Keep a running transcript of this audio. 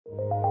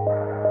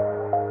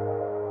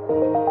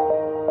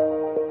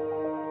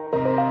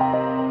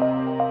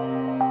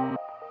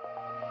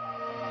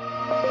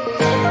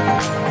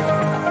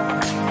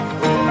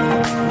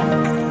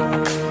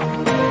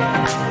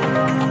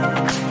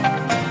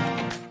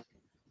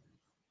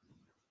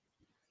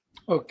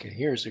Okay,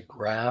 here's a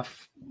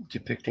graph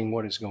depicting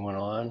what is going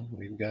on.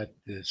 We've got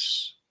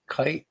this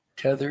kite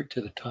tethered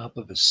to the top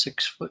of a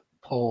 6-foot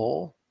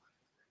pole,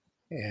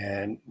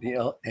 and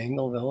the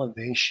angle of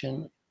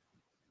elevation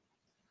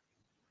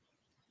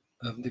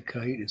of the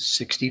kite is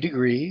 60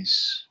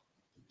 degrees,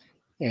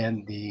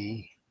 and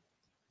the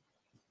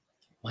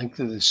length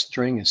of the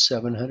string is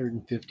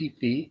 750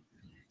 feet.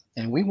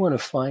 And we want to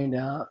find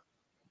out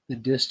the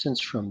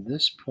distance from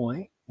this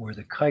point where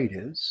the kite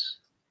is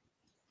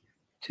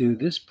to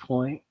this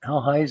point. How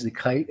high is the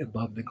kite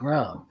above the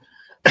ground?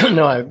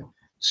 Now I've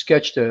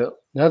sketched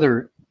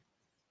another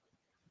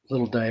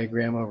little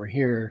diagram over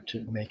here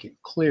to make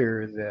it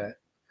clear that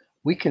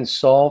we can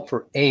solve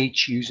for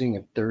h using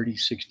a 30,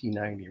 60,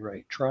 90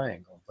 right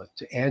triangle. But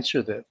to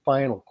answer the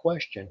final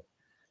question,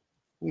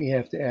 we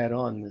have to add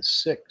on the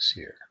 6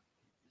 here.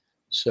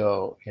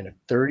 So in a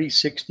 30,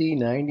 60,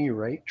 90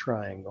 right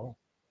triangle,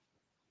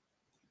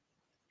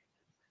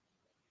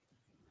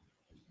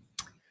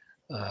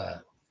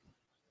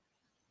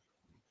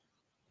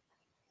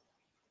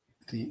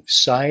 the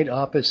side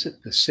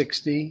opposite the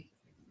 60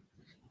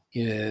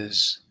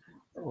 is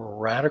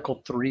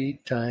radical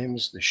 3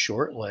 times the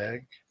short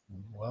leg.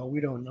 Well,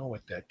 we don't know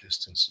what that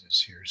distance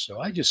is here, so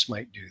I just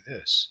might do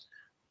this.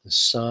 The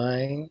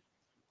sine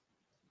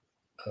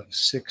of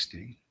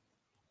 60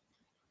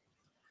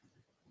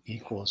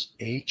 equals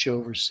h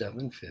over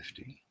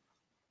 750.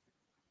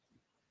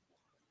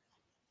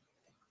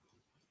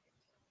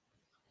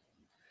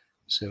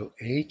 So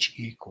h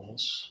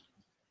equals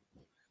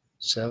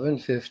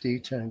 750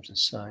 times the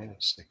sine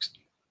of 60.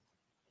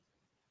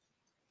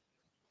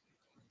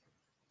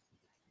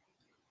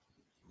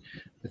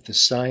 But the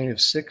sine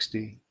of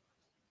 60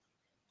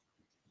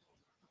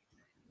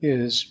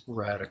 is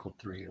radical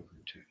 3 over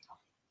 2.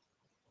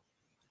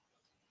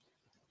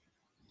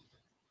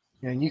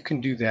 And you can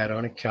do that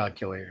on a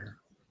calculator.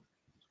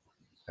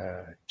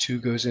 2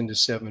 goes into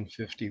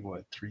 750,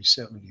 what,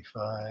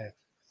 375?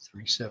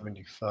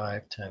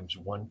 375 times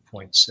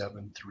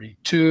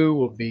 1.732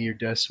 will be your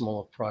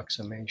decimal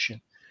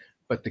approximation.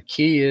 But the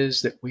key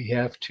is that we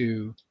have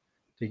to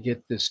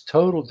get this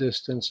total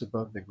distance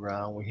above the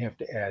ground, we have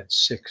to add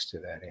 6 to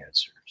that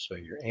answer. So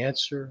your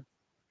answer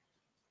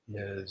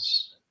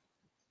is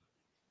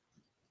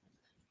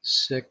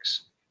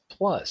 6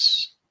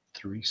 plus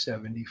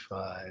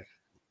 375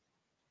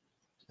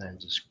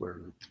 times the square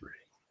root 3.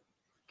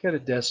 Get a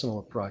decimal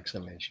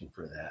approximation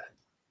for that.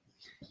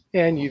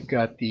 And you've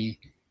got the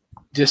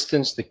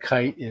distance the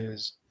kite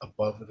is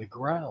above the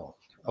ground.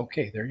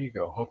 Okay, there you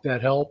go. Hope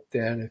that helped.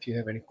 And if you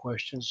have any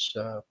questions,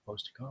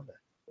 post a comment.